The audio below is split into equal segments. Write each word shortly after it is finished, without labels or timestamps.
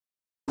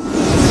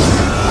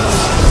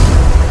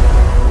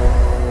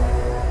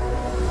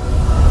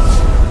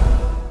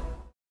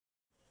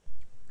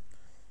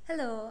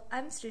Hello,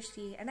 I'm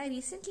Srishti and I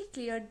recently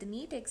cleared the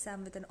NEET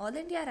exam with an All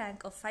India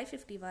rank of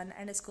 551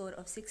 and a score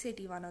of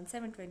 681 on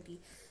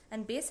 720,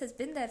 and BASE has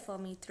been there for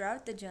me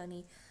throughout the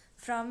journey,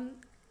 from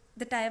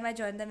the time I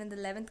joined them in the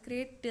 11th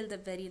grade till the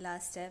very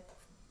last step.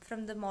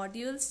 From the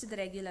modules to the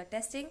regular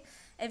testing,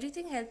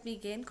 everything helped me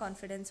gain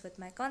confidence with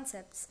my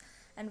concepts.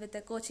 And with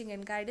the coaching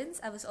and guidance,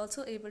 I was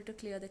also able to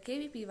clear the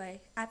KVPY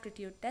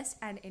aptitude test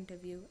and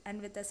interview.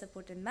 And with the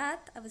support in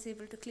math, I was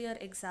able to clear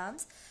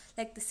exams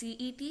like the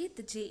CET,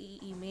 the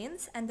JEE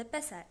mains, and the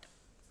PESAT.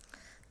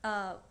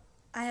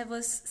 I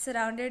was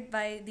surrounded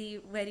by the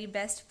very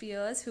best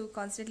peers who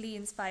constantly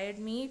inspired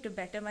me to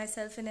better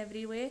myself in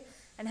every way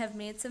and have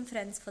made some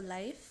friends for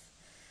life.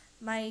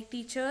 My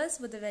teachers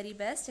were the very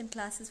best, and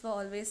classes were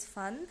always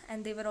fun,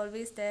 and they were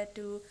always there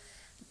to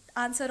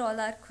answer all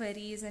our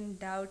queries and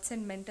doubts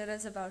and mentor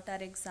us about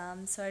our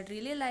exams. So I'd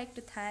really like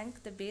to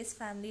thank the BASE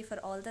family for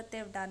all that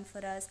they've done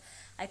for us.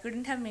 I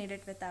couldn't have made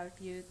it without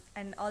you,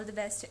 and all the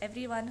best to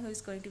everyone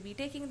who's going to be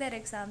taking their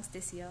exams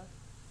this year.